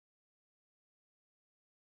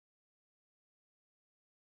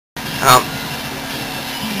Um,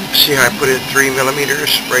 see how I put in 3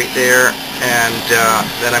 millimeters right there, and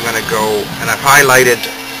then I'm going to go, and I've highlighted,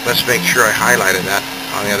 let's make sure I highlighted that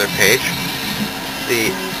on the other page.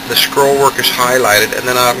 The scroll work is highlighted, and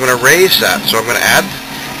then I'm going to raise that, so I'm going to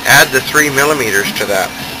add the 3 millimeters to that.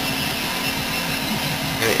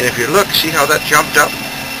 And if you look, see how that jumped up?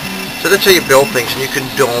 So that's how you build things, and you can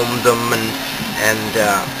dome them and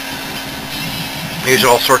use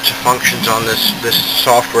all sorts of functions on this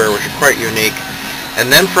software, which are quite unique. And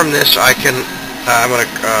then from this, I'm going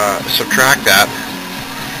to subtract that,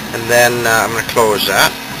 and then I'm going to close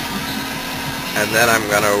that, and then I'm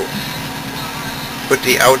going to put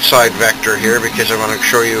the outside vector here because I want to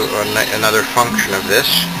show you another function of this,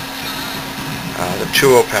 the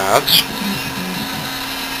toolpaths.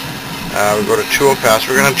 We go to toolpaths.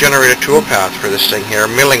 We're going to generate a toolpath for this thing here,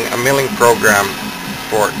 a milling program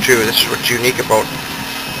for it too. This is what's unique about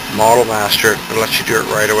Modelmaster. It lets you do it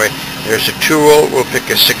right away. There's a tool. We'll pick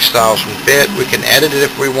a 6000 bit. We can edit it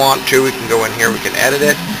if we want to. We can go in here. We can edit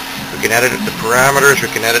it. We can edit the parameters.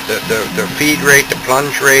 We can edit the feed rate, the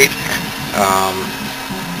plunge rate.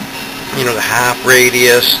 You know, the half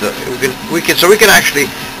radius. So we can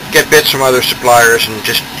actually get bits from other suppliers and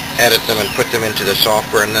just edit them and put them into the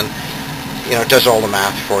software, and then it does all the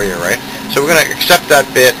math for you, right? So we're going to accept that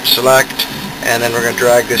bit, select, and then we're going to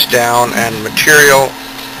drag this down, and material,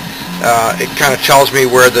 it kind of tells me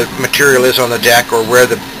where the material is on the deck, or where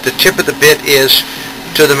the tip of the bit is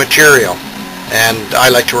to the material. And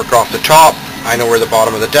I like to work off the top. I know where the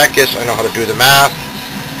bottom of the deck is. I know how to do the math.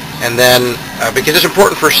 And then, because it's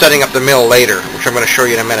important for setting up the mill later, which I'm going to show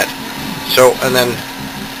you in a minute. So, and then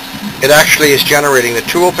it actually is generating the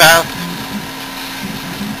toolpath.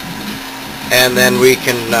 And then we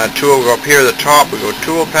can go up here at the top. We go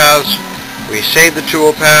toolpaths. We save the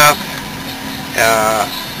toolpath.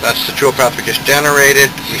 That's the toolpath we just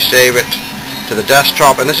generated. We save it to the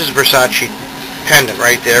desktop. And this is Versace pendant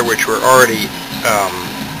right there, which we're already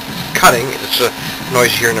cutting. It's a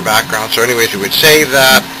noise here in the background. So anyways, we would save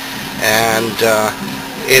that, and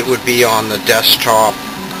it would be on the desktop.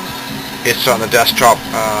 It's on the desktop.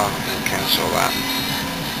 Cancel that.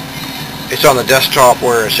 It's on the desktop.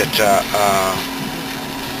 Where is it?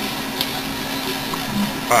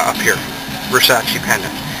 Up here, Versace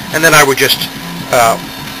pendant. And then I would just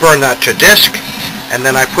burn that to disk, and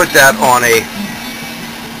then I put that on a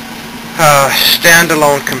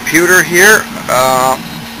standalone computer here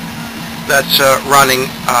that's running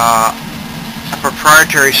a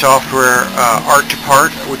proprietary software, Art to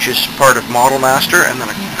Part, which is part of Modelmaster, and then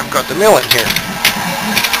I've got the mill in here.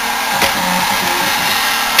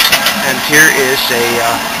 And here is a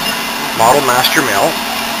Modelmaster mill,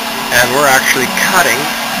 and we're actually cutting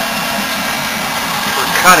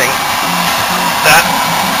that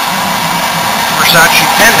Versace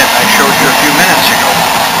pendant I showed you a few minutes ago.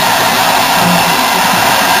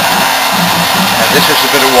 And this is a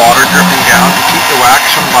bit of water dripping down to keep the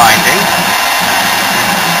wax from binding.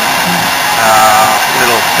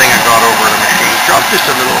 Little thing I got over at a machine shop, just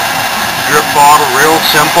a little drip bottle, real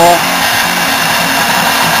simple.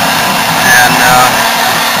 And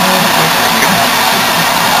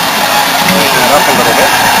clean that up a little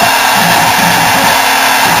bit.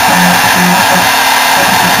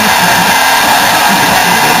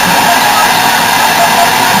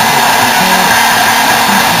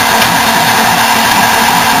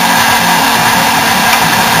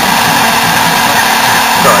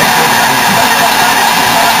 Sorry.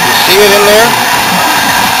 You see it in there?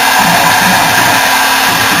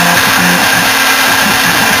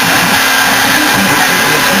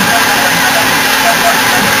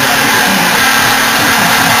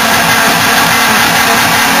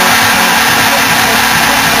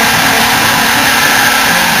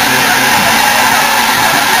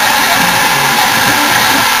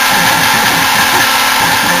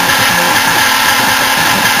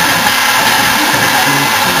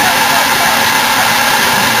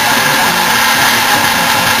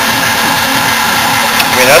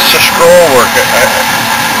 That's the scroll work. I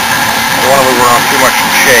don't want to move around too much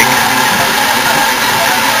and shake.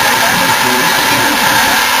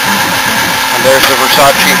 And there's the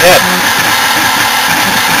Versace head.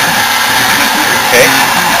 Okay,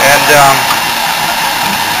 and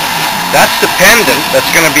that's the pendant that's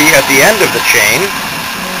going to be at the end of the chain.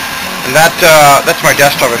 And that's my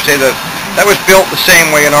desktop. I say that was built the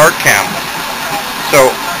same way in artcam. So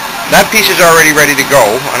that piece is already ready to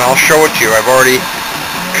go, and I'll show it to you. I've already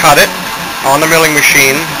cut it on the milling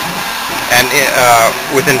machine, and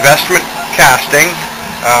with investment casting,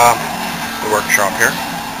 the workshop here,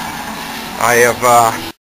 I have